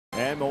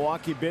And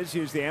Milwaukee busy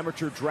as the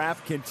amateur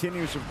draft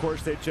continues. Of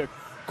course, they took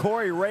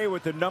Corey Ray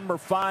with the number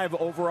 5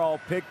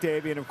 overall pick,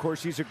 Davey. And, of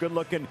course, he's a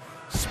good-looking,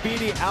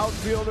 speedy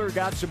outfielder.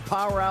 Got some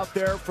power out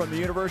there from the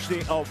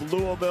University of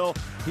Louisville.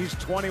 He's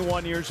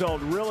 21 years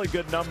old. Really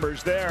good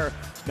numbers there.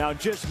 Now,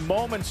 just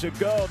moments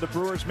ago, the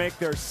Brewers make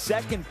their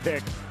second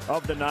pick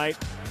of the night,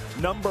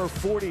 number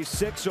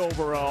 46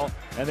 overall,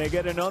 and they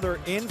get another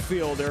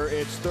infielder.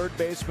 It's third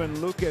baseman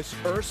Lucas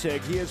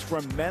Erceg. He is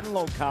from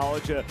Menlo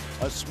College, a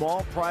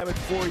small private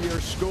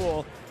 4-year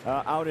school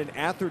out in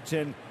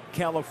Atherton,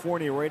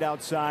 California, right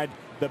outside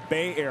the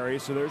Bay Area.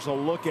 So there's a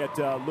look at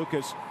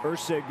Lucas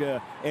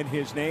Erceg and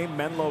his name,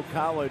 Menlo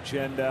College.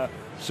 And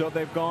so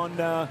they've gone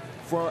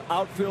for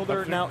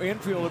outfielder, now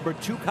infielder,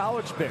 but 2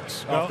 college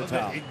picks off the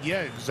top.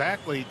 Yeah,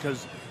 exactly,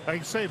 because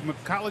like I say,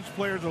 college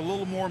players are a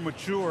little more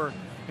mature.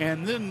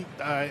 And then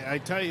I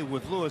tell you,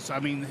 with Lewis, I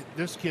mean,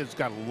 this kid's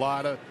got a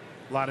lot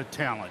of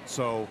talent.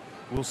 So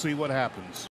we'll see what happens.